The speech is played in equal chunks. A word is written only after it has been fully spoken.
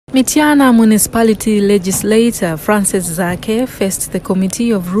Mityana Municipality Legislator Francis Zaake faced the Committee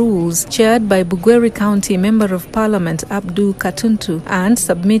of Rules chaired by Bugweri County Member of Parliament Abdu Katuntu and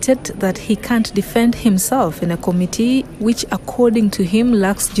submitted that he can't defend himself in a committee which, according to him,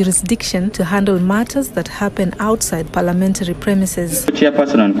 lacks jurisdiction to handle matters that happen outside parliamentary premises.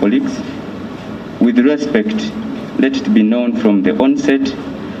 Chairperson and colleagues, with respect, let it be known from the onset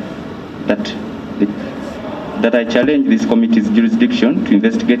that I challenge this committee's jurisdiction to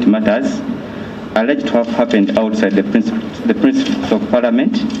investigate matters alleged to have happened outside the principles of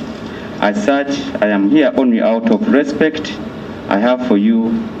Parliament. As such, I am here only out of respect I have for you,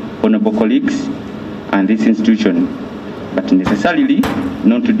 honourable colleagues, and this institution, but necessarily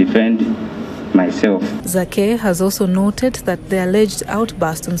not to defend myself. Zaake has also noted that the alleged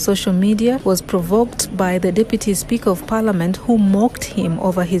outburst on social media was provoked by the Deputy Speaker of Parliament, who mocked him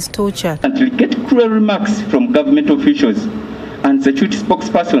over his torture. Until we get cruel remarks from government officials and security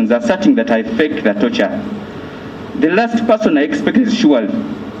spokespersons asserting that I fake the torture. The last person I expect is sure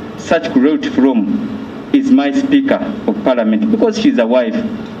such cruelty from is my Speaker of Parliament, because she's a wife,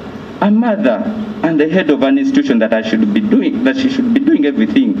 a mother, and the head of an institution that she should be doing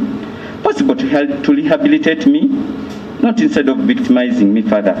everything possible to help to rehabilitate me, not instead of victimizing me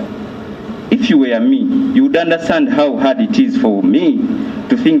further. If you were me, you would understand how hard it is for me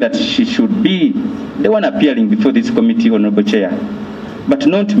to think that she should be the one appearing before this committee, Honorable Chair, but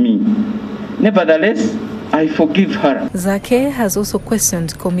not me. Nevertheless, I forgive her. Zaake has also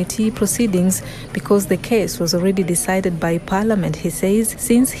questioned committee proceedings because the case was already decided by Parliament, he says,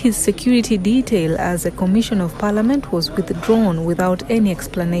 since his security detail as a Commissioner of Parliament was withdrawn without any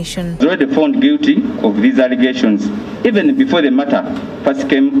explanation. I was already found guilty of these allegations even before the matter first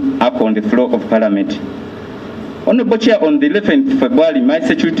came up on the floor of Parliament. Honorable Chair, on the 11th February, my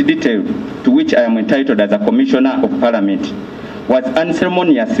security detail, to which I am entitled as a Commissioner of Parliament, was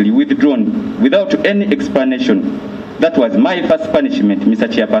unceremoniously withdrawn without any explanation. That was my first punishment, Mr.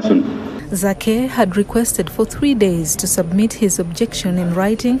 Chairperson. Zaake had requested for 3 days to submit his objection in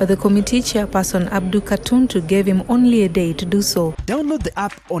writing, but the committee chairperson Abdu Katuntu gave him only a day to do so. Download the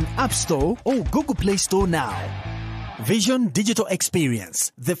app on App Store or Google Play Store now. Vision Digital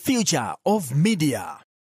Experience, the future of media.